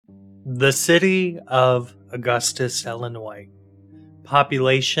The city of Augustus, Illinois.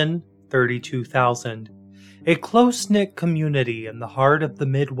 Population 32,000. A close-knit community in the heart of the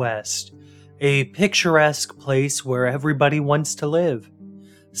Midwest. A picturesque place where everybody wants to live.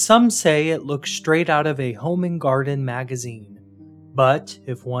 Some say it looks straight out of a Home and Garden magazine. But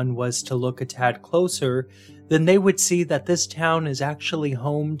if one was to look a tad closer, then they would see that this town is actually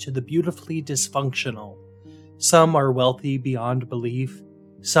home to the beautifully dysfunctional. Some are wealthy beyond belief.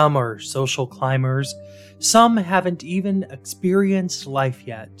 Some are social climbers. Some haven't even experienced life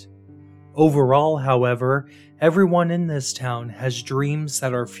yet. Overall, however, everyone in this town has dreams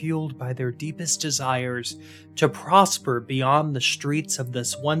that are fueled by their deepest desires to prosper beyond the streets of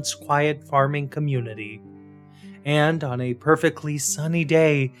this once quiet farming community. And on a perfectly sunny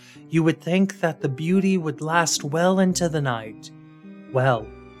day, you would think that the beauty would last well into the night. Well,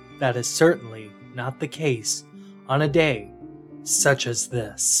 that is certainly not the case on a day such as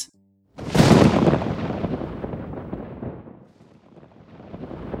this.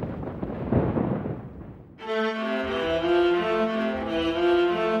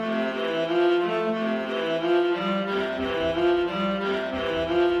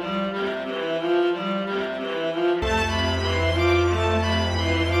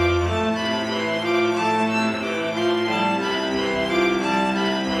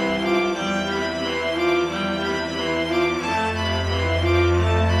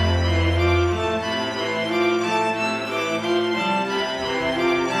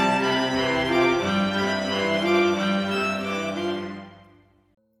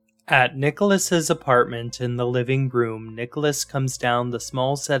 At Nicholas's apartment in the living room, Nicholas comes down the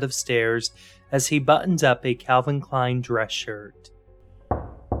small set of stairs as he buttons up a Calvin Klein dress shirt.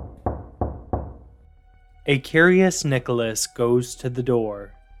 A curious Nicholas goes to the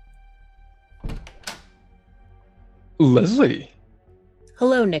door. Leslie,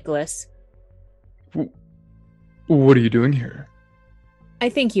 Hello, Nicholas. what are you doing here? I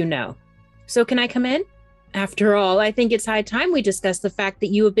think you know. So can I come in? After all, I think it's high time we discuss the fact that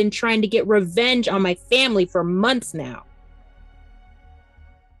you have been trying to get revenge on my family for months now.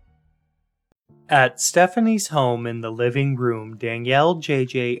 At Stephanie's home in the living room, Danielle,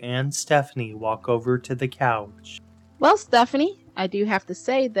 JJ, and Stephanie walk over to the couch. Well, Stephanie, I do have to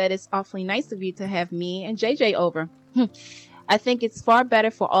say that it's awfully nice of you to have me and JJ over. I think it's far better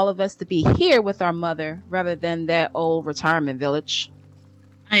for all of us to be here with our mother rather than that old retirement village.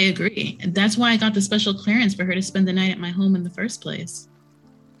 I agree. That's why I got the special clearance for her to spend the night at my home in the first place.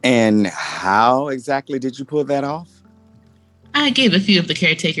 And how exactly did you pull that off? I gave a few of the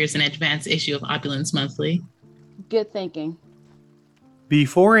caretakers an advance issue of Opulence Monthly. Good thinking.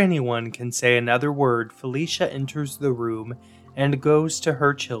 Before anyone can say another word, Felicia enters the room and goes to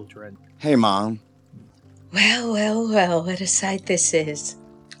her children. Hey, Mom. Well, what a sight this is.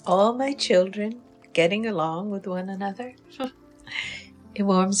 All my children getting along with one another. It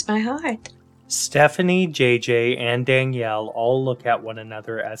warms my heart. Stephanie, JJ, and Danielle all look at one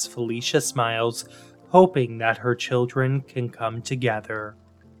another as Felicia smiles, hoping that her children can come together.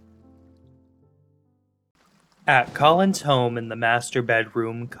 At Colin's home in the master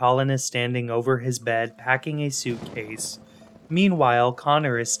bedroom, Colin is standing over his bed packing a suitcase. Meanwhile,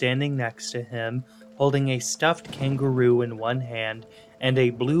 Connor is standing next to him, holding a stuffed kangaroo in one hand and a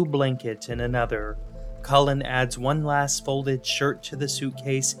blue blanket in another. Colin adds one last folded shirt to the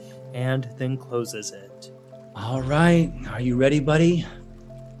suitcase and then closes it. All right, are you ready, buddy?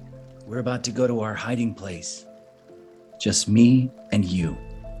 We're about to go to our hiding place. Just me and you.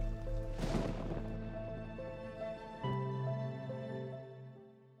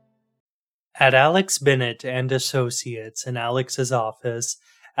 At Alex Bennett and Associates in Alex's office,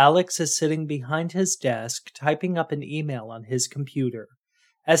 Alex is sitting behind his desk typing up an email on his computer.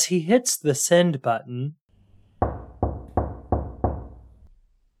 As he hits the send button,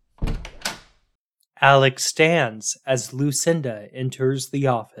 Alex stands as Lucinda enters the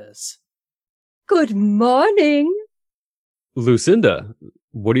office. Good morning. Lucinda,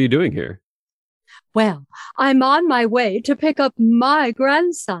 what are you doing here? Well, I'm on my way to pick up my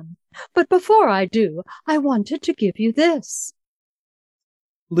grandson. But before I do, I wanted to give you this.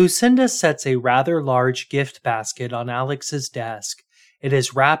 Lucinda sets a rather large gift basket on Alex's desk. It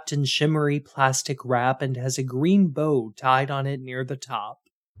is wrapped in shimmery plastic wrap and has a green bow tied on it near the top.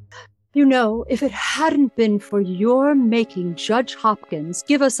 You know, if it hadn't been for your making Judge Hopkins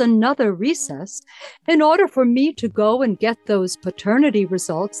give us another recess in order for me to go and get those paternity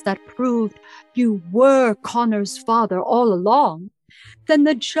results that proved you were Connor's father all along, then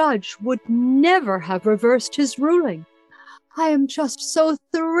the judge would never have reversed his ruling. I am just so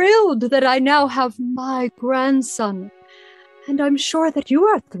thrilled that I now have my grandson. And I'm sure that you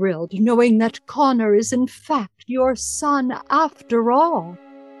are thrilled knowing that Connor is in fact your son after all.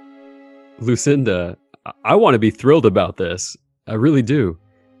 Lucinda, I want to be thrilled about this. I really do.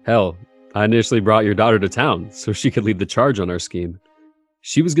 Hell, I initially brought your daughter to town so she could lead the charge on our scheme.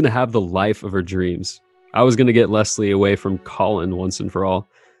 She was going to have the life of her dreams. I was going to get Leslie away from Colin once and for all.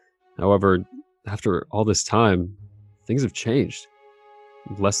 However, after all this time, things have changed.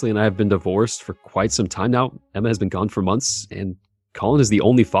 Leslie and I have been divorced for quite some time now. Emma has been gone for months, and Colin is the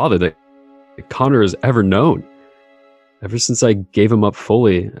only father that Connor has ever known. Ever since I gave him up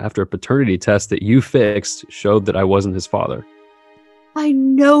fully after a paternity test that you fixed showed that I wasn't his father. I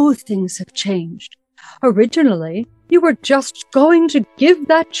know things have changed. Originally, you were just going to give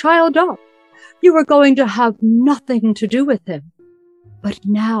that child up. You were going to have nothing to do with him. But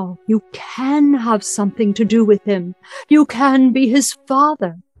now you can have something to do with him. You can be his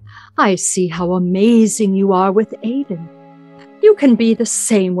father. I see how amazing you are with Aiden. You can be the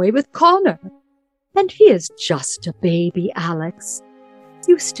same way with Connor. And he is just a baby, Alex.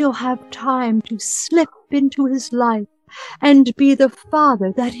 You still have time to slip into his life and be the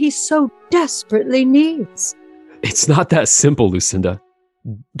father that he so desperately needs. It's not that simple, Lucinda.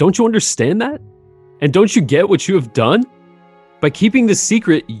 Don't you understand that? And don't you get what you have done? By keeping this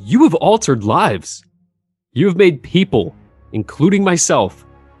secret, you have altered lives. You have made people, including myself,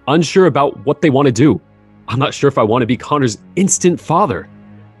 unsure about what they want to do. I'm not sure if I want to be Connor's instant father.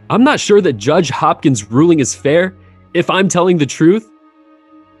 I'm not sure that Judge Hopkins' ruling is fair if I'm telling the truth.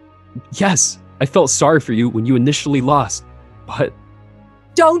 Yes, I felt sorry for you when you initially lost, but...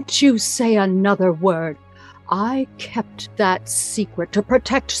 Don't you say another word. I kept that secret to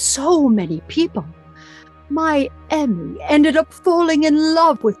protect so many people. My Emmy ended up falling in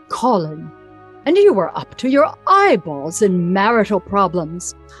love with Colin, and you were up to your eyeballs in marital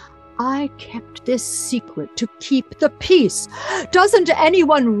problems. I kept this secret to keep the peace. Doesn't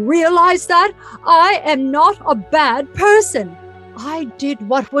anyone realize that? I am not a bad person. I did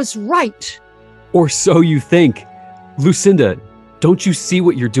what was right. Or so you think. Lucinda, don't you see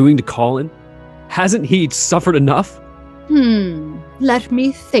what you're doing to Colin? Hasn't he suffered enough? Let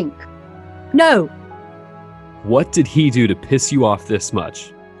me think. No. What did he do to piss you off this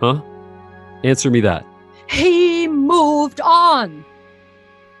much? Huh? Answer me that. He moved on.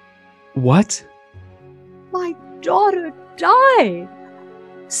 What? My daughter died.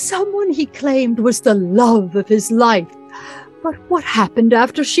 Someone he claimed was the love of his life. But what happened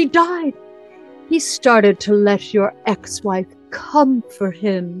after she died? He started to let your ex-wife comfort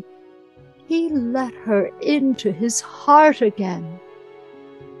him. He let her into his heart again.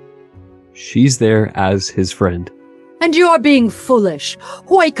 She's there as his friend. And you're being foolish.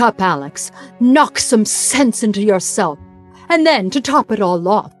 Wake up, Alex. Knock some sense into yourself. And then, to top it all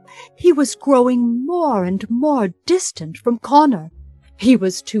off, he was growing more and more distant from Connor. He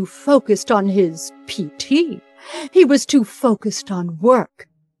was too focused on his PT. He was too focused on work.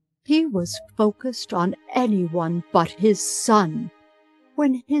 He was focused on anyone but his son,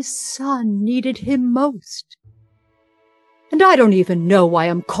 when his son needed him most. And I don't even know why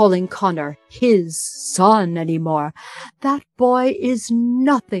I'm calling Connor his son anymore. That boy is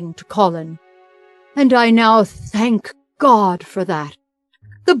nothing to Colin. And I now thank God for that.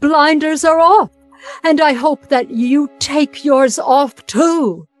 The blinders are off, and I hope that you take yours off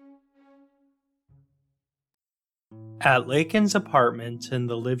too. At Lakin's apartment in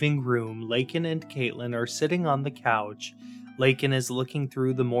the living room, Lakin and Caitlin are sitting on the couch. Lakin is looking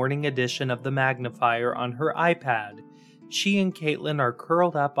through the morning edition of the Magnifier on her iPad. She and Caitlin are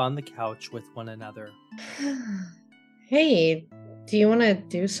curled up on the couch with one another. Hey, do you want to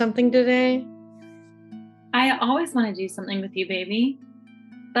do something today? I always want to do something with you, baby.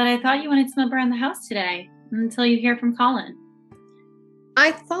 But I thought you wanted to move around the house today until you hear from Colin.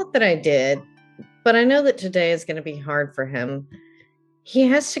 I thought that I did, but I know that today is going to be hard for him. He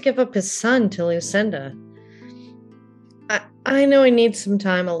has to give up his son to Lucinda. I know he needs some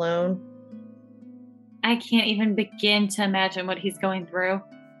time alone. I can't even begin to imagine what he's going through.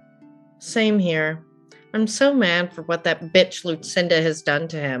 Same here. I'm so mad for what that bitch Lucinda has done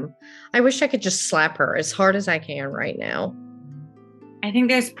to him. I wish I could just slap her as hard as I can right now. I think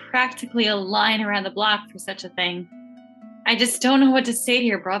there's practically a line around the block for such a thing. I just don't know what to say to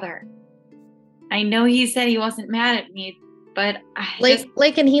your brother. I know he said he wasn't mad at me, but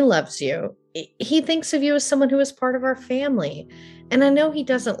Lakin, he loves you. He thinks of you as someone who is part of our family. And I know he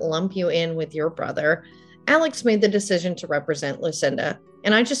doesn't lump you in with your brother. Alex made the decision to represent Lucinda.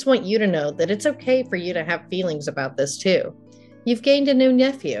 And I just want you to know that it's okay for you to have feelings about this too. You've gained a new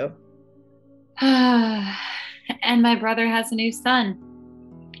nephew. And my brother has a new son.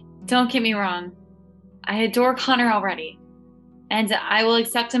 Don't get me wrong. I adore Connor already. and I will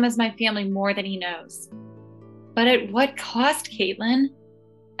accept him as my family more than he knows. But at what cost, Caitlin?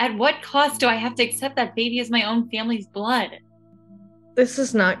 At what cost do I have to accept that baby as my own family's blood? This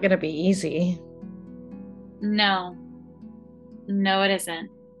is not going to be easy. No. No, it isn't.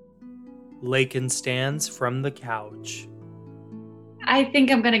 Lakin stands from the couch. I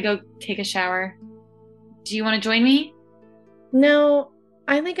think I'm going to go take a shower. Do you want to join me? No,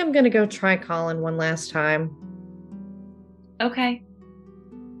 I think I'm going to go try Colin one last time. Okay.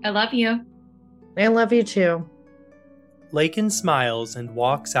 I love you. I love you too. Lakin smiles and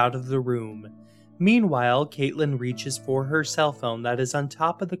walks out of the room. Meanwhile, Caitlin reaches for her cell phone that is on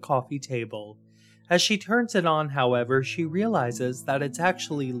top of the coffee table. As she turns it on, however, she realizes that it's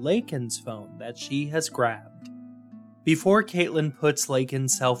actually Lakin's phone that she has grabbed. Before Caitlin puts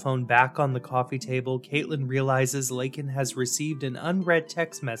Lakin's cell phone back on the coffee table, Caitlin realizes Lakin has received an unread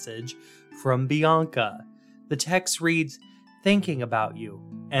text message from Bianca. The text reads, "Thinking about you,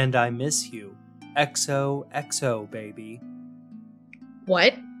 and I miss you. XOXO, baby."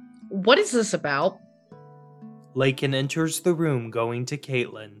 What? What is this about? Lakin enters the room going to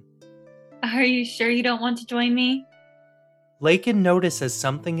Caitlin. Are you sure you don't want to join me? Lakin notices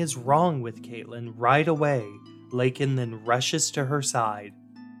something is wrong with Caitlin right away. Lakin then rushes to her side.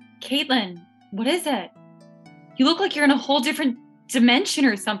 Caitlin, what is it? You look like you're in a whole different dimension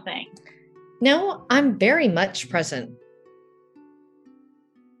or something. No, I'm very much present.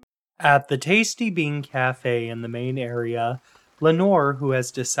 At the Tasty Bean Cafe in the main area, Lenore, who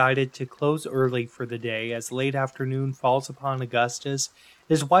has decided to close early for the day as late afternoon falls upon Augustus,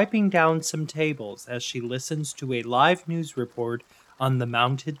 is wiping down some tables as she listens to a live news report on the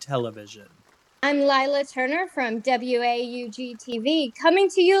mounted television. I'm Lila Turner from WAUG-TV, coming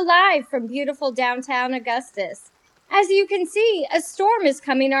to you live from beautiful downtown Augustus. As you can see, a storm is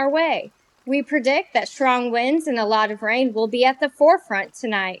coming our way. We predict that strong winds and a lot of rain will be at the forefront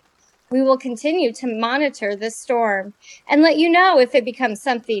tonight. We will continue to monitor this storm and let you know if it becomes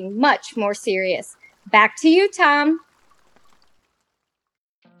something much more serious. Back to you, Tom.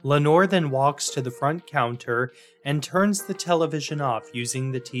 Lenore then walks to the front counter and turns the television off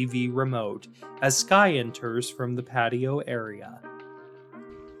using the TV remote as Sky enters from the patio area.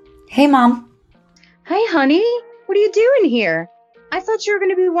 Hey, Mom. Hi, honey. What are you doing here? I thought you were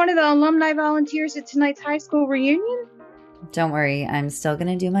going to be one of the alumni volunteers at tonight's high school reunion. Don't worry, I'm still going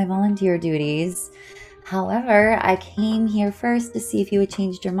to do my volunteer duties. However, I came here first to see if you had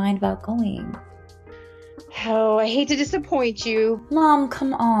changed your mind about going. Oh, I hate to disappoint you. Mom,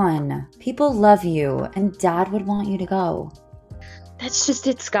 come on. People love you, and Dad would want you to go. That's just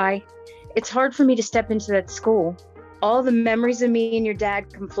it, Sky. It's hard for me to step into that school. All the memories of me and your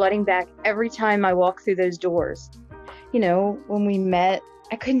dad come flooding back every time I walk through those doors. You know, when we met,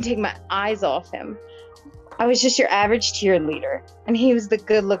 I couldn't take my eyes off him. I was just your average cheerleader, and he was the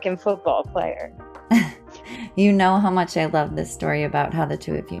good-looking football player. You know how much I love this story about how the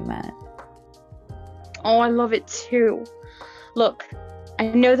two of you met. Oh, I love it too. Look, I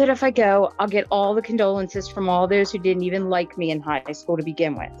know that if I go, I'll get all the condolences from all those who didn't even like me in high school to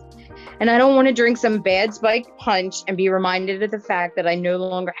begin with. And I don't want to drink some bad spiked punch and be reminded of the fact that I no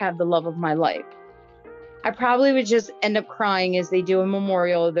longer have the love of my life. I probably would just end up crying as they do a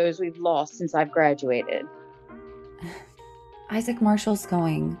memorial of those we've lost since I've graduated. Isaac Marshall's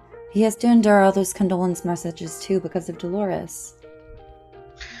going. He has to endure all those condolence messages too because of Dolores.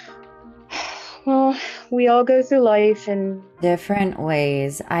 Well, we all go through life in different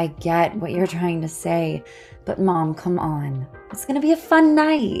ways. I get what you're trying to say, but Mom, come on. It's gonna be a fun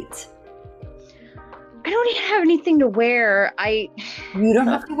night. I don't even have anything to wear. You don't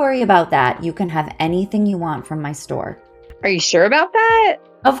have to worry about that. You can have anything you want from my store. Are you sure about that?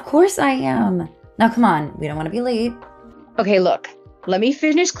 Of course I am. Now come on, we don't want to be late. Okay, look. Let me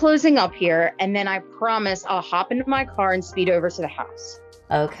finish closing up here, and then I promise I'll hop into my car and speed over to the house.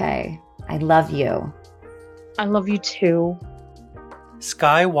 Okay. I love you. I love you too.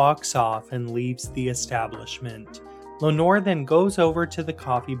 Sky walks off and leaves the establishment. Lenore then goes over to the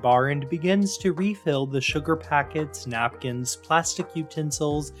coffee bar and begins to refill the sugar packets, napkins, plastic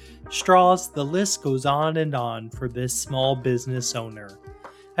utensils, straws. The list goes on and on for this small business owner.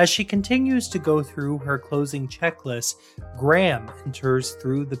 As she continues to go through her closing checklist, Graham enters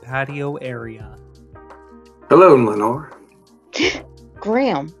through the patio area. Hello, Lenore.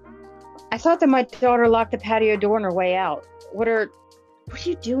 Graham, I thought that my daughter locked the patio door on her way out. What are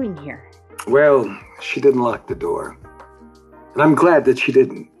you doing here? Well, she didn't lock the door. And I'm glad that she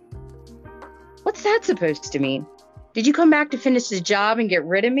didn't. What's that supposed to mean? Did you come back to finish the job and get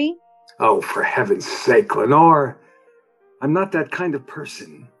rid of me? Oh, for heaven's sake, Lenore. I'm not that kind of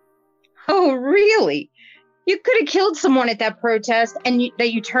person. Oh, really? You could have killed someone at that protest and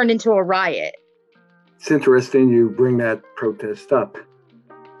that you turned into a riot. It's interesting you bring that protest up.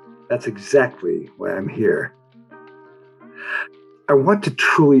 That's exactly why I'm here. I want to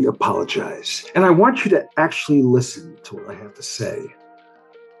truly apologize, and I want you to actually listen to what I have to say.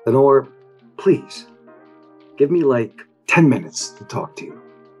 Lenore, please, give me like 10 minutes to talk to you.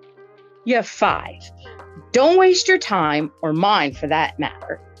 You have 5. Don't waste your time, or mine for that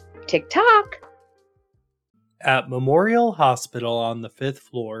matter. Tick-tock. At Memorial Hospital on the 5th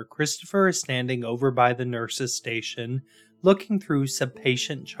floor, Christopher is standing over by the nurse's station, looking through some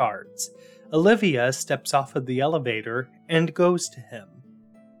patient charts. Olivia steps off of the elevator and goes to him.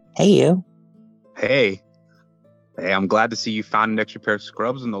 Hey, you. Hey, I'm glad to see you found an extra pair of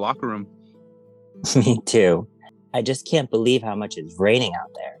scrubs in the locker room. Me too. I just can't believe how much it's raining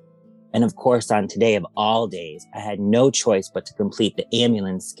out there. And of course, on today of all days, I had no choice but to complete the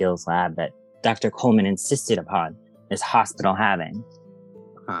ambulance skills lab that Dr. Coleman insisted upon this hospital having.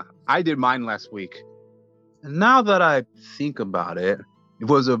 I did mine last week. And now that I think about it, it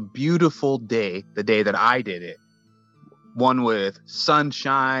was a beautiful day, the day that I did it. One with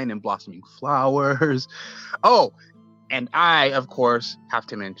sunshine and blossoming flowers. Oh, and I, of course, have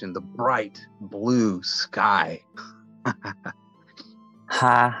to mention the bright blue sky. Ha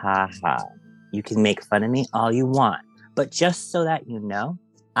ha ha. You can make fun of me all you want, but just so that you know,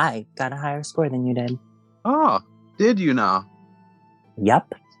 I got a higher score than you did. Oh, did you now?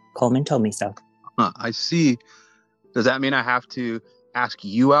 Yup. Coleman told me so. I see. Does that mean I have to ask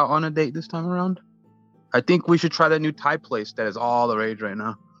you out on a date this time around? I think we should try that new Thai place that is all the rage right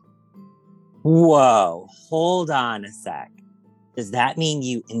now. Whoa, hold on a sec. Does that mean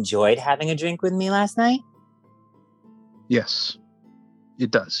you enjoyed having a drink with me last night? Yes,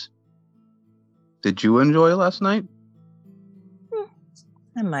 it does. Did you enjoy last night?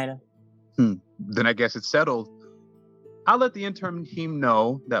 I might have. Then I guess it's settled. I'll let the intern team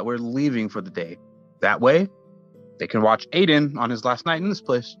know that we're leaving for the day. That way, they can watch Aiden on his last night in this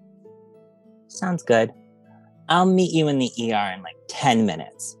place. Sounds good. I'll meet you in the ER in like 10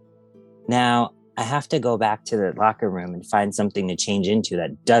 minutes. Now, I have to go back to the locker room and find something to change into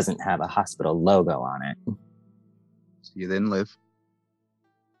that doesn't have a hospital logo on it. See you then, Liv.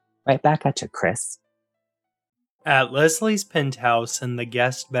 Right back at you, Chris. At Leslie's penthouse in the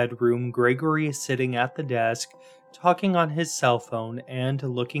guest bedroom, Gregory is sitting at the desk, talking on his cell phone and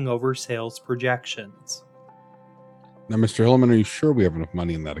looking over sales projections. Now, Mr. Hillman, are you sure we have enough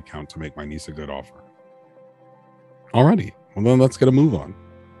money in that account to make my niece a good offer? Alrighty. Well, then let's get a move on.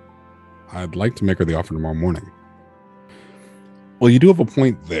 I'd like to make her the offer tomorrow morning. Well, you do have a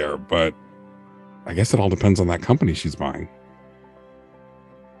point there, but I guess it all depends on that company she's buying.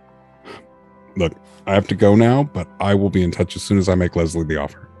 Look, I have to go now, but I will be in touch as soon as I make Leslie the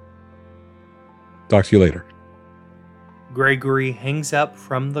offer. Talk to you later. Gregory hangs up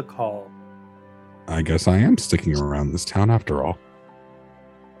from the call. I guess I am sticking around this town after all.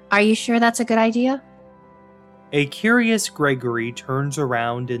 Are you sure that's a good idea? A curious Gregory turns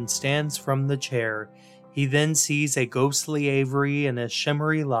around and stands from the chair. He then sees a ghostly Avery in a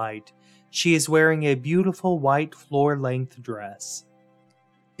shimmery light. She is wearing a beautiful white floor-length dress.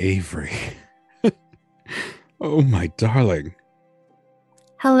 Avery. Oh, my darling.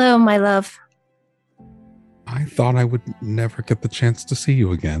 Hello, my love. I thought I would never get the chance to see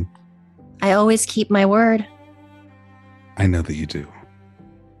you again. I always keep my word. I know that you do.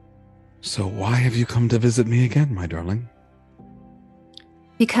 So why have you come to visit me again, my darling?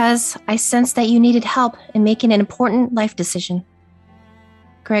 Because I sensed that you needed help in making an important life decision.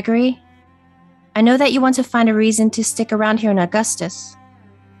 Gregory, I know that you want to find a reason to stick around here in Augustus.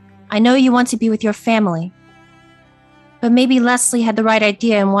 I know you want to be with your family. But maybe Leslie had the right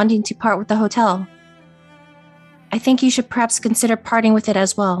idea in wanting to part with the hotel. I think you should perhaps consider parting with it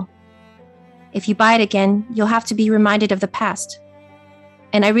as well. If you buy it again, you'll have to be reminded of the past.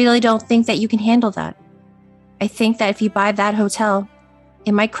 And I really don't think that you can handle that. I think that if you buy that hotel,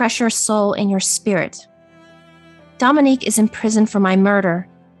 it might crush your soul and your spirit. Dominique is in prison for my murder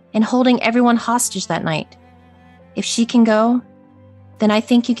and holding everyone hostage that night. If she can go, then I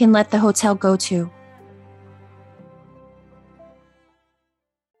think you can let the hotel go too.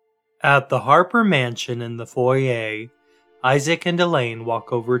 At the Harper Mansion in the foyer, Isaac and Elaine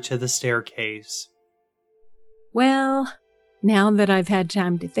walk over to the staircase. Well, now that I've had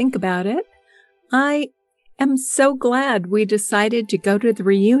time to think about it, I am so glad we decided to go to the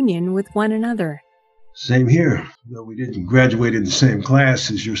reunion with one another. Same here. Though we didn't graduate in the same class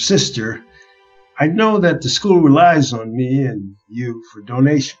as your sister, I know that the school relies on me and you for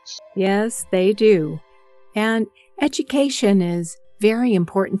donations. Yes, they do. And education is very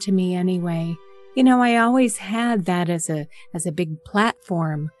important to me anyway. You know, I always had that as a big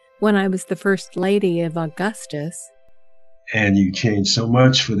platform when I was the First Lady of Augustus. And you changed so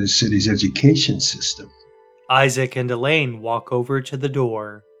much for the city's education system. Isaac and Elaine walk over to the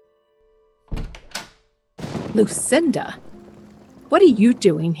door. Lucinda, what are you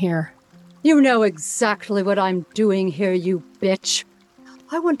doing here? You know exactly what I'm doing here, you bitch.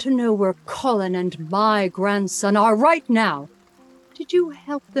 I want to know where Colin and my grandson are right now. Did you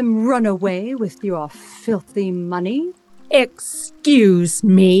help them run away with your filthy money? Excuse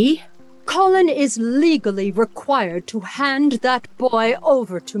me? Colin is legally required to hand that boy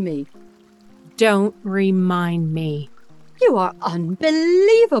over to me. Don't remind me. You are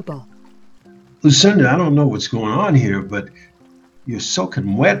unbelievable. Lucinda, I don't know what's going on here, but you're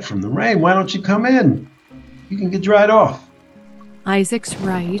soaking wet from the rain. Why don't you come in? You can get dried off. Isaac's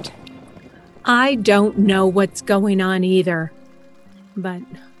right. I don't know what's going on either. But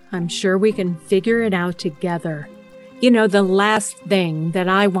I'm sure we can figure it out together. You know, the last thing that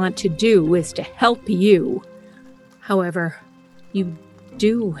I want to do is to help you. However, you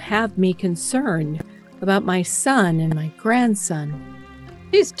do have me concerned about my son and my grandson.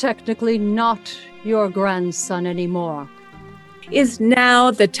 He's technically not your grandson anymore. Is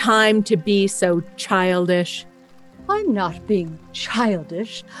now the time to be so childish? I'm not being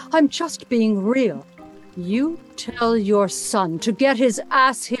childish. I'm just being real. You tell your son to get his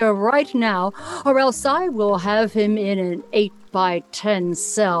ass here right now, or else I will have him in an 8x10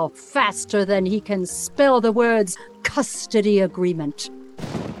 cell faster than he can spell the words custody agreement.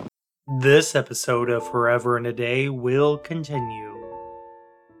 This episode of Forever and a Day will continue.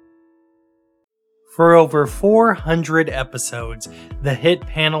 For over 400 episodes, the hit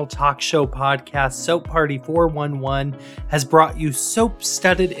panel talk show podcast Soap Party 411 has brought you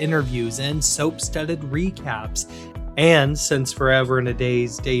soap-studded interviews and soap-studded recaps. And since Forever and a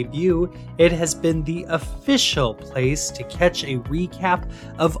Day's debut, it has been the official place to catch a recap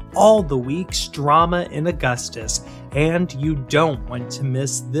of all the week's drama in Augustus. And you don't want to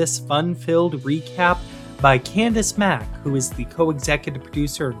miss this fun-filled recap by Candace Mack, who is the co-executive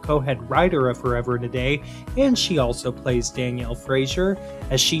producer and co-head writer of Forever and a Day, and she also plays Danielle Frazier,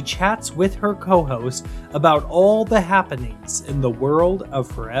 as she chats with her co-host about all the happenings in the world of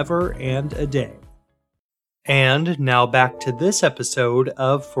Forever and a Day. And now back to this episode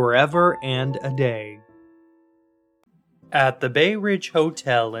of Forever and a Day. At the Bay Ridge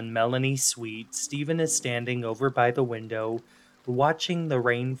Hotel in Melanie's suite, Stephen is standing over by the window, watching the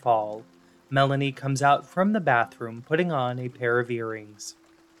rain fall. Melanie comes out from the bathroom, putting on a pair of earrings.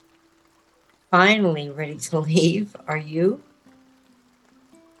 Finally ready to leave, are you?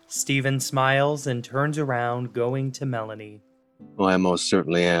 Stephen smiles and turns around, going to Melanie. Well, I most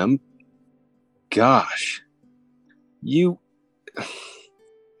certainly am. Gosh. You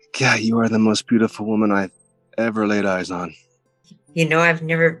are the most beautiful woman I've ever laid eyes on. You know, I've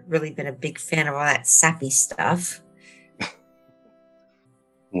never really been a big fan of all that sappy stuff.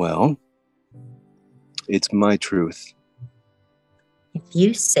 Well, it's my truth. If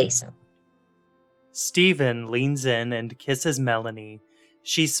you say so. Stephen leans in and kisses Melanie.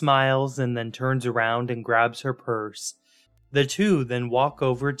 She smiles and then turns around and grabs her purse. The two then walk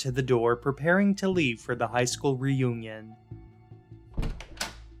over to the door, preparing to leave for the high school reunion.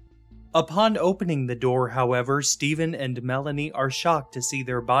 Upon opening the door, however, Stephen and Melanie are shocked to see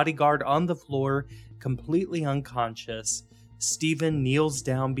their bodyguard on the floor, completely unconscious. Stephen kneels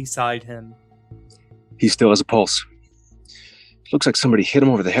down beside him. He still has a pulse. Looks like somebody hit him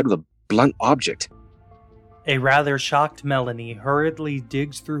over the head with a blunt object. A rather shocked Melanie hurriedly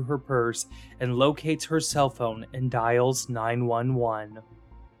digs through her purse and locates her cell phone and dials 911.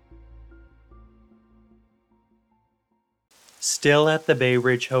 Still at the Bay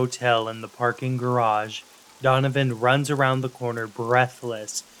Ridge Hotel in the parking garage, Donovan runs around the corner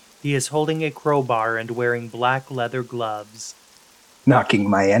breathless. He is holding a crowbar and wearing black leather gloves. Knocking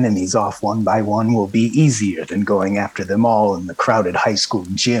my enemies off one by one will be easier than going after them all in the crowded high school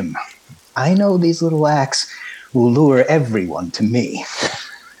gym. I know these little acts will lure everyone to me.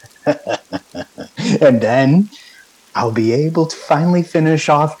 And then I'll be able to finally finish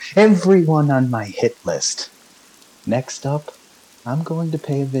off everyone on my hit list. Next up, I'm going to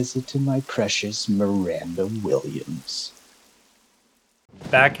pay a visit to my precious Miranda Williams.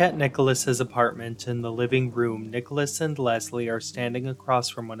 Back at Nicholas's apartment in the living room, Nicholas and Leslie are standing across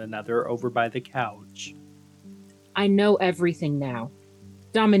from one another over by the couch. I know everything now.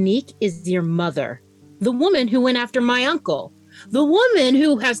 Dominique is your mother. The woman who went after my uncle. The woman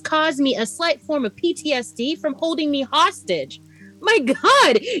who has caused me a slight form of PTSD from holding me hostage. My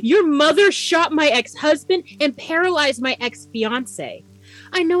God, your mother shot my ex-husband and paralyzed my ex-fiance.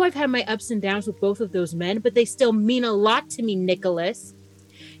 I know I've had my ups and downs with both of those men, but they still mean a lot to me, Nicholas.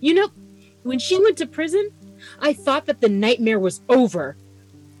 You know, when she went to prison, I thought that the nightmare was over.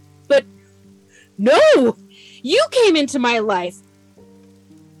 But no! You came into my life!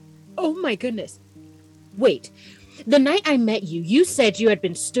 Oh my goodness. Wait, the night I met you, you said you had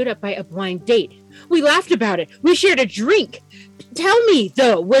been stood up by a blind date. We laughed about it. We shared a drink. Tell me,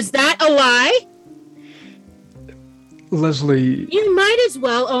 though, was that a lie? Leslie... You might as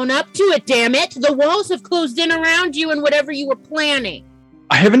well own up to it, damn it! The walls have closed in around you and whatever you were planning.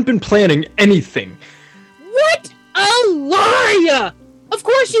 I haven't been planning anything. What a liar! Of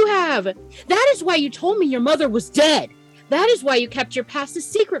course you have! That is why you told me your mother was dead. That is why you kept your past a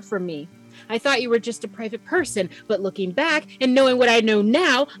secret from me. I thought you were just a private person, but looking back and knowing what I know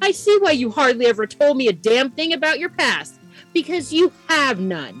now, I see why you hardly ever told me a damn thing about your past. Because you have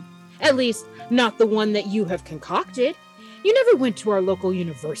none. At least, not the one that you have concocted. You never went to our local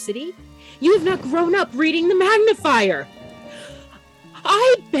university. You have not grown up reading the magnifier.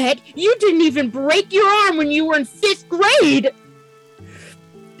 I bet you didn't even break your arm when you were in 5th grade.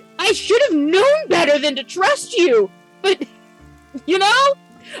 I should have known better than to trust you. But, you know,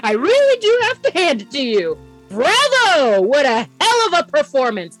 I really do have to hand it to you. Bravo! What a hell of a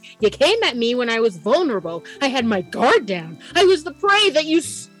performance. You came at me when I was vulnerable. I had my guard down. I was the prey that you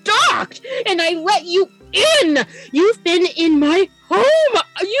stalked, and I let you in. You've been in my home.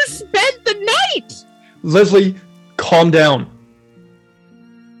 You spent the night. Leslie, calm down.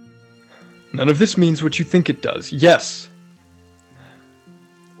 None of this means what you think it does. Yes,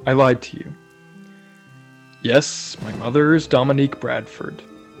 I lied to you. Yes, my mother is Dominique Bradford.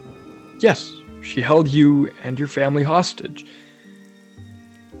 Yes, she held you and your family hostage.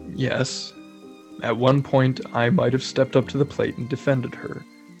 Yes, at one point I might have stepped up to the plate and defended her.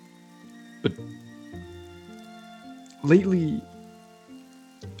 But lately,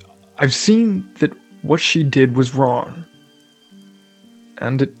 I've seen that what she did was wrong.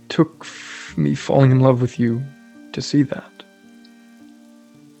 And it took me falling in love with you to see that.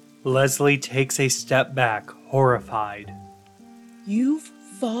 Leslie takes a step back, horrified. You've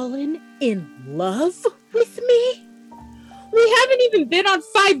fallen in love with me? We haven't even been on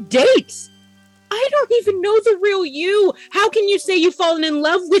 5 dates. I don't even know the real you. How can you say you've fallen in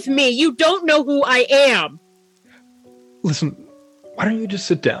love with me? You don't know who I am. Listen, why don't you just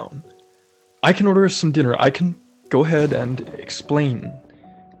sit down? I can order us some dinner. I can go ahead and explain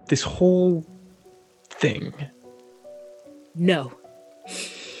this whole thing. No.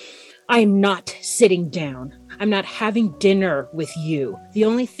 I'm not sitting down. I'm not having dinner with you. The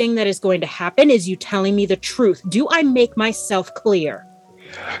only thing that is going to happen is you telling me the truth. Do I make myself clear?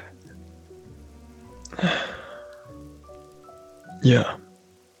 Yeah.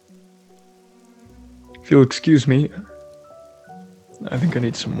 If you'll excuse me, I think I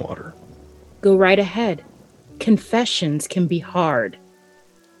need some water. Go right ahead. Confessions can be hard.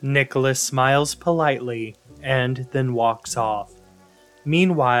 Nicholas smiles politely and then walks off.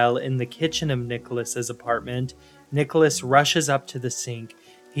 Meanwhile, in the kitchen of Nicholas's apartment, Nicholas rushes up to the sink.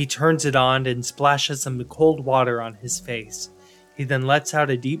 He turns it on and splashes some cold water on his face. He then lets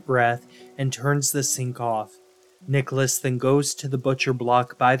out a deep breath and turns the sink off. Nicholas then goes to the butcher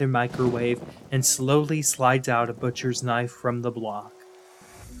block by the microwave and slowly slides out a butcher's knife from the block.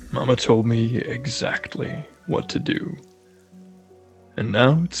 Mama told me exactly what to do. And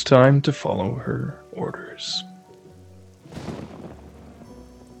now it's time to follow her orders.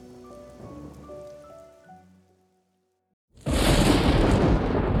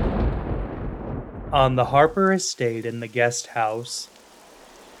 On the Harper estate in the guest house,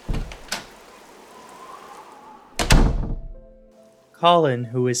 Colin,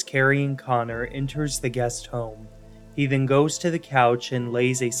 who is carrying Connor, enters the guest home. He then goes to the couch and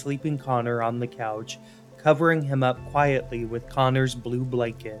lays a sleeping Connor on the couch, covering him up quietly with Connor's blue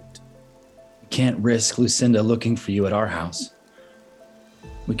blanket. We can't risk Lucinda looking for you at our house.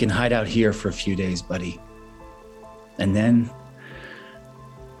 We can hide out here for a few days, buddy. And then,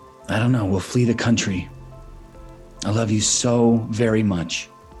 I don't know, we'll flee the country. I love you so very much.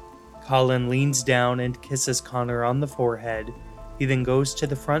 Colin leans down and kisses Connor on the forehead. He then goes to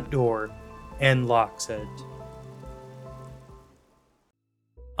the front door and locks it.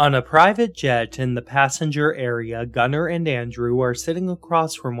 On a private jet in the passenger area, Gunnar and Andrew are sitting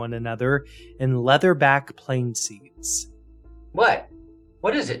across from one another in leatherback plane seats. What?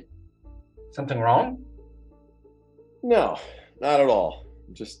 What is it? Something wrong? No, not at all.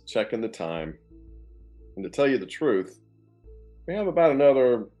 I'm just checking the time. And to tell you the truth, we have about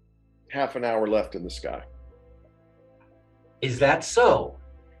another half an hour left in the sky. Is that so?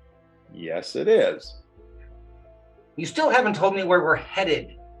 Yes, it is. You still haven't told me where we're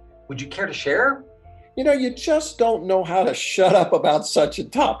headed. Would you care to share? You know, you just don't know how to shut up about such a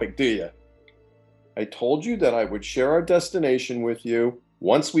topic, do you? I told you that I would share our destination with you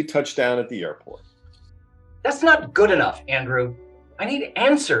once we touch down at the airport. That's not good enough, Andrew. I need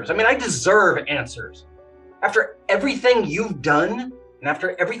answers. I mean, I deserve answers. After everything you've done, and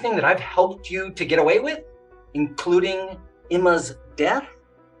after everything that I've helped you to get away with, including Emma's death,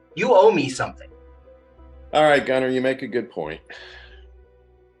 you owe me something. All right, Gunnar, you make a good point.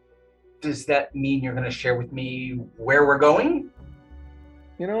 Does that mean you're going to share with me where we're going?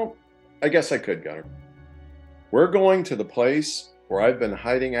 You know, I guess I could, Gunnar. We're going to the place where I've been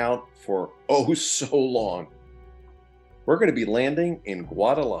hiding out for oh so long. We're going to be landing in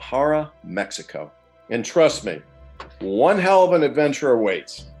Guadalajara, Mexico. And trust me, one hell of an adventure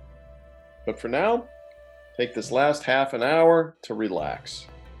awaits. But for now, take this last half an hour to relax.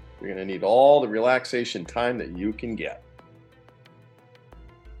 You're going to need all the relaxation time that you can get.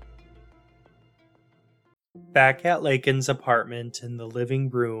 Back at Lakin's apartment in the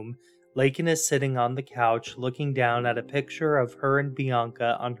living room, Lakin is sitting on the couch looking down at a picture of her and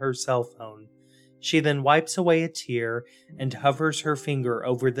Bianca on her cell phone. She then wipes away a tear and hovers her finger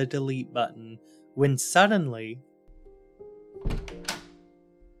over the delete button when suddenly,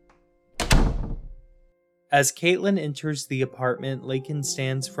 as Caitlin enters the apartment, Lakin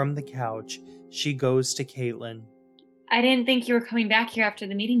stands from the couch. She goes to Caitlin. I didn't think you were coming back here after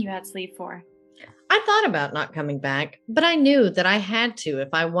the meeting you had to leave for. I thought about not coming back, but I knew that I had to if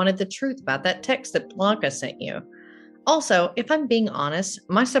I wanted the truth about that text that Blanca sent you. Also, if I'm being honest,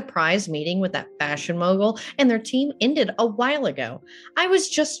 my surprise meeting with that fashion mogul and their team ended a while ago. I was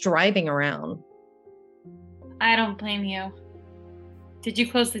just driving around. I don't blame you. Did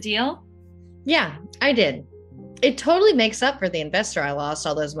you close the deal? Yeah, I did. It totally makes up for the investor I lost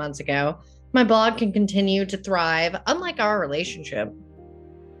all those months ago. My blog can continue to thrive, unlike our relationship.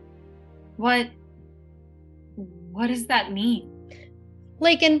 What does that mean?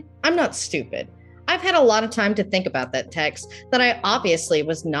 Lakin, I'm not stupid. I've had a lot of time to think about that text that I obviously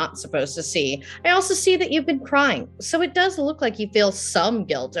was not supposed to see. I also see that you've been crying, so it does look like you feel some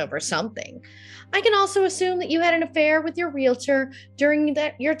guilt over something. I can also assume that you had an affair with your realtor during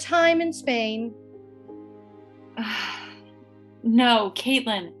your time in Spain. No,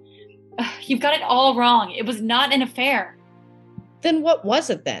 Caitlin. You've got it all wrong. It was not an affair. Then what was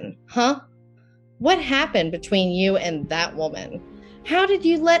it then, huh? What happened between you and that woman? How did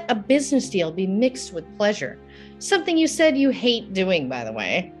you let a business deal be mixed with pleasure? Something you said you hate doing, by the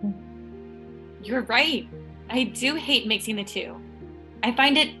way. You're right. I do hate mixing the two. I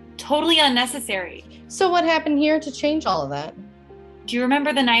find it totally unnecessary. So what happened here to change all of that? Do you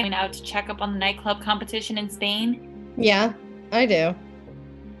remember the night I went out to check up on the nightclub competition in Spain? Yeah, I do.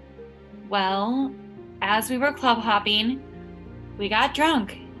 Well, as we were club hopping, we got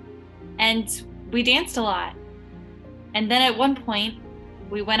drunk. And we danced a lot. And then at one point,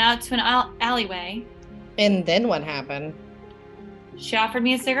 we went out to an alleyway. And then what happened? She offered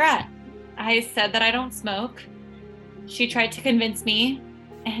me a cigarette. I said that I don't smoke. She tried to convince me,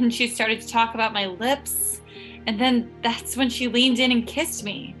 and she started to talk about my lips. And then that's when she leaned in and kissed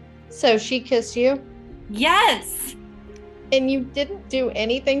me. So she kissed you? Yes! And you didn't do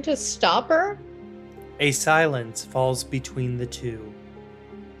anything to stop her? A silence falls between the two.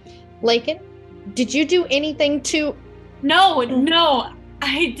 Lakin, did you do anything to... No,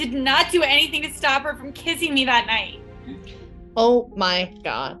 I did not do anything to stop her from kissing me that night. Oh my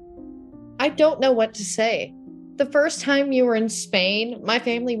God. I don't know what to say. The first time you were in Spain, my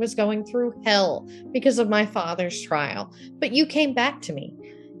family was going through hell because of my father's trial, but you came back to me.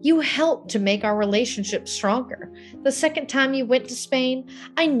 You helped to make our relationship stronger. The second time you went to Spain,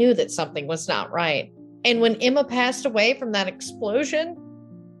 I knew that something was not right. And when Emma passed away from that explosion,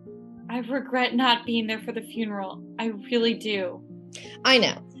 I regret not being there for the funeral. I really do. I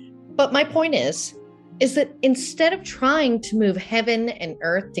know. But my point is that instead of trying to move heaven and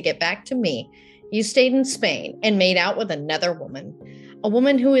earth to get back to me, you stayed in Spain and made out with another woman. A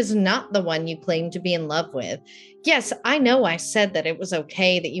woman who is not the one you claim to be in love with. Yes, I know I said that it was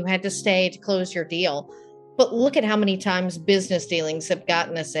okay that you had to stay to close your deal. But look at how many times business dealings have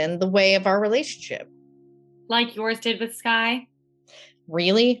gotten us in the way of our relationship. Like yours did with Sky?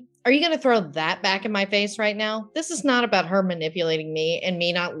 Really? Are you going to throw that back in my face right now? This is not about her manipulating me and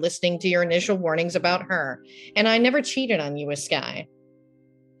me not listening to your initial warnings about her. And I never cheated on you with Sky.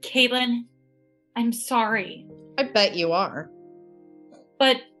 Caitlin, I'm sorry. I bet you are.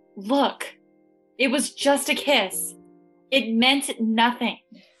 But look, it was just a kiss. It meant nothing.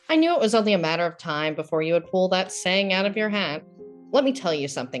 I knew it was only a matter of time before you would pull that saying out of your hat. Let me tell you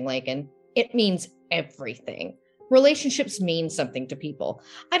something, Lakin. It means everything. Relationships mean something to people.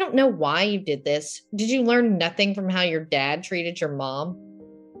 I don't know why you did this. Did you learn nothing from how your dad treated your mom?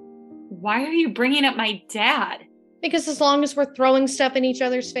 Why are you bringing up my dad? Because as long as we're throwing stuff in each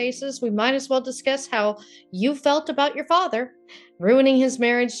other's faces, we might as well discuss how you felt about your father, ruining his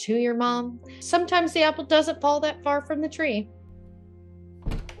marriage to your mom. Sometimes the apple doesn't fall that far from the tree.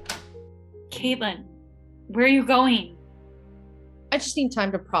 Caitlin, where are you going? I just need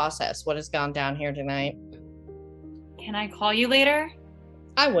time to process what has gone down here tonight. Can I call you later?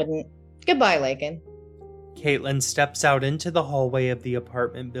 I wouldn't. Goodbye, Lakin. Caitlin steps out into the hallway of the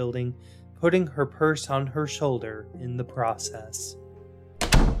apartment building, putting her purse on her shoulder in the process.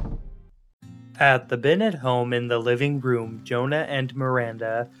 At the Bennett home in the living room, Jonah and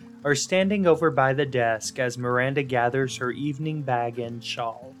Miranda are standing over by the desk as Miranda gathers her evening bag and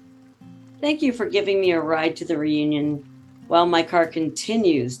shawl. Thank you for giving me a ride to the reunion while my car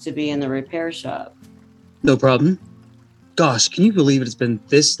continues to be in the repair shop. No problem. Gosh, can you believe it's been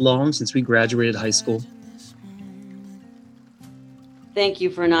this long since we graduated high school? Thank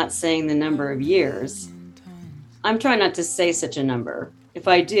you for not saying the number of years. I'm trying not to say such a number. If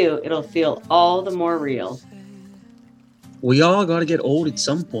I do, it'll feel all the more real. We all gotta get old at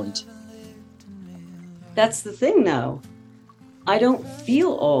some point. That's the thing, though. I don't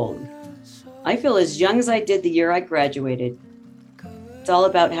feel old. I feel as young as I did the year I graduated. It's all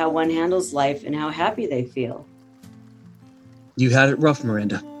about how one handles life and how happy they feel. You had it rough,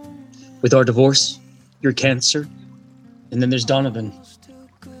 Miranda. With our divorce, your cancer, and then there's Donovan.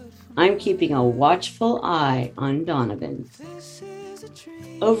 I'm keeping a watchful eye on Donovan.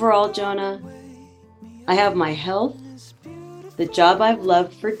 Overall, Jonah, I have my health, the job I've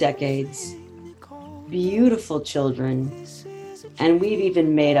loved for decades, beautiful children, and we've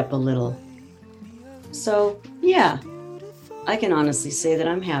even made up a little. So, yeah, I can honestly say that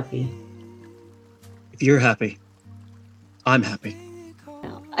I'm happy. If you're happy, I'm happy.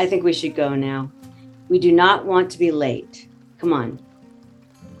 I think we should go now. We do not want to be late. Come on.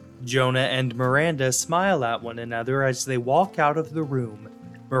 Jonah and Miranda smile at one another as they walk out of the room.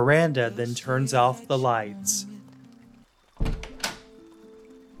 Miranda then turns off the lights.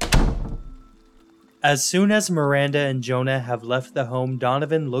 As soon as Miranda and Jonah have left the home,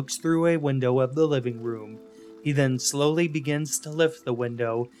 Donovan looks through a window of the living room. He then slowly begins to lift the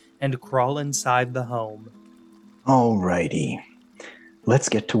window and crawl inside the home. Alrighty. Let's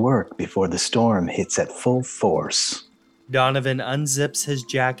get to work before the storm hits at full force. Donovan unzips his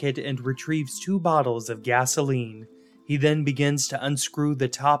jacket and retrieves 2 bottles of gasoline. He then begins to unscrew the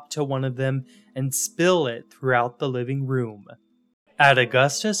top to one of them and spill it throughout the living room. At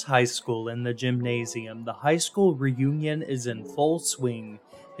Augustus High School in the gymnasium, the high school reunion is in full swing.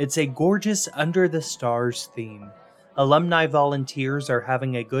 It's a gorgeous Under the Stars theme. Alumni volunteers are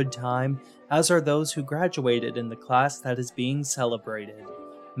having a good time, as are those who graduated in the class that is being celebrated.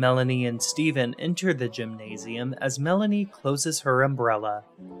 Melanie and Steven enter the gymnasium as Melanie closes her umbrella.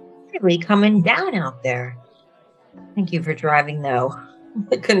 Really coming down out there. Thank you for driving, though.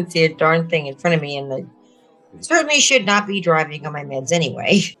 I couldn't see a darn thing in front of me, and certainly should not be driving on my meds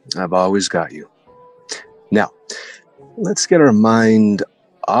anyway. I've always got you. Now, let's get our mind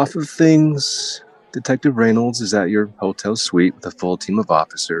off of things. Detective Reynolds is at your hotel suite with a full team of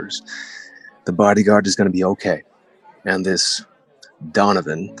officers. The bodyguard is going to be okay. And this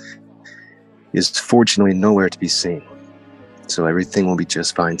Donovan is fortunately nowhere to be seen. So everything will be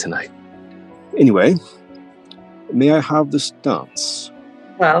just fine tonight. Anyway, may I have the stunts?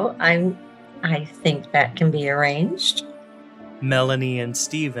 Well, I think that can be arranged. Melanie and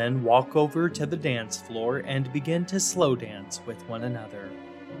Steven walk over to the dance floor and begin to slow dance with one another.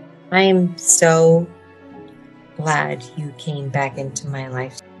 I am so glad you came back into my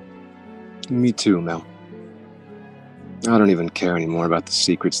life. Me too, Mel. I don't even care anymore about the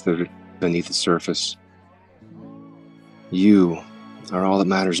secrets that are beneath the surface. You are all that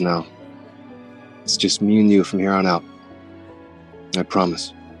matters now. It's just me and you from here on out. I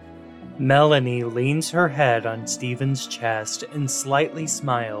promise. Melanie leans her head on Steven's chest and slightly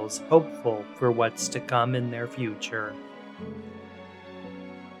smiles, hopeful for what's to come in their future.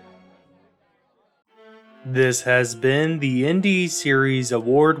 This has been the Indie Series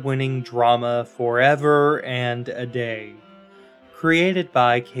award-winning drama Forever and a Day. Created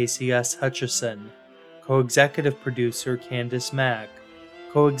by KCS Hutchison. Co-executive producer Candice Mack.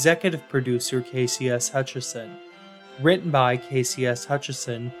 Co-executive producer KCS Hutchison. Written by KCS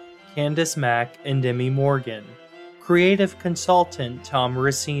Hutchison, Candice Mack, and Demi Morgan. Creative consultant Tom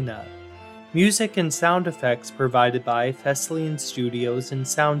Racina. Music and sound effects provided by Thessalian Studios and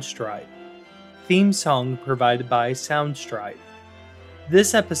Soundstripe. Theme song provided by Soundstripe.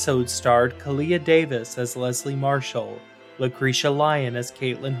 This episode starred Kalia Davis as Leslie Marshall, Lucretia Lyon as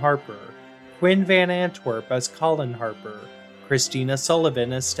Caitlin Harper, Quinn Van Antwerp as Colin Harper, Christina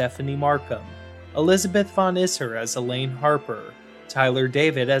Sullivan as Stephanie Markham, Elizabeth Von Isser as Elaine Harper, Tyler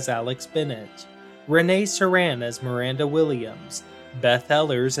David as Alex Bennett, Renee Saran as Miranda Williams, Beth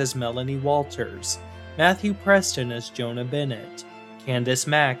Ellers as Melanie Walters, Matthew Preston as Jonah Bennett, Candace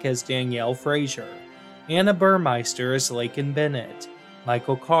Mack as Danielle Frazier, Anna Burmeister as Laken Bennett,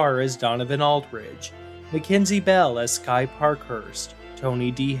 Michael Carr as Donovan Aldridge, Mackenzie Bell as Sky Parkhurst,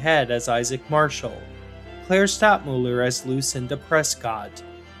 Tony D. Head as Isaac Marshall, Claire Stottmuller as Lucinda Prescott,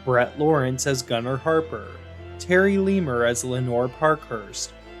 Brett Lawrence as Gunnar Harper, Terry Leamer as Lenore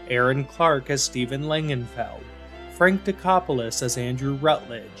Parkhurst, Aaron Clark as Stephen Langenfeld, Frank Dikopoulos as Andrew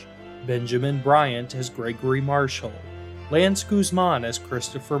Rutledge, Benjamin Bryant as Gregory Marshall, Lance Guzman as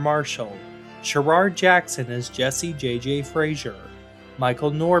Christopher Marshall, Sherrard Jackson as Jesse J.J. Frazier,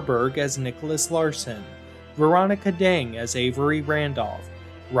 Michael Norberg as Nicholas Larson, Veronica Dang as Avery Randolph,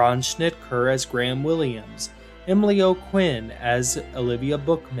 Ron Schnitker as Graham Williams, Emily O'Quinn as Olivia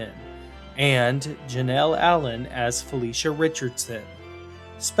Bookman, and Janelle Allen as Felicia Richardson.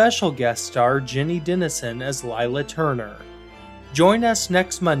 Special guest star Jenny Dennison as Lila Turner. Join us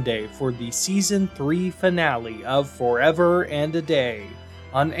next Monday for the Season 3 finale of Forever and a Day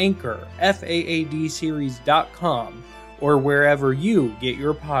on Anchor, FAADseries.com, or wherever you get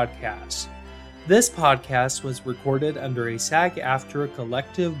your podcasts. This podcast was recorded under a SAG-AFTRA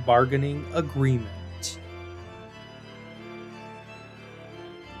collective bargaining agreement.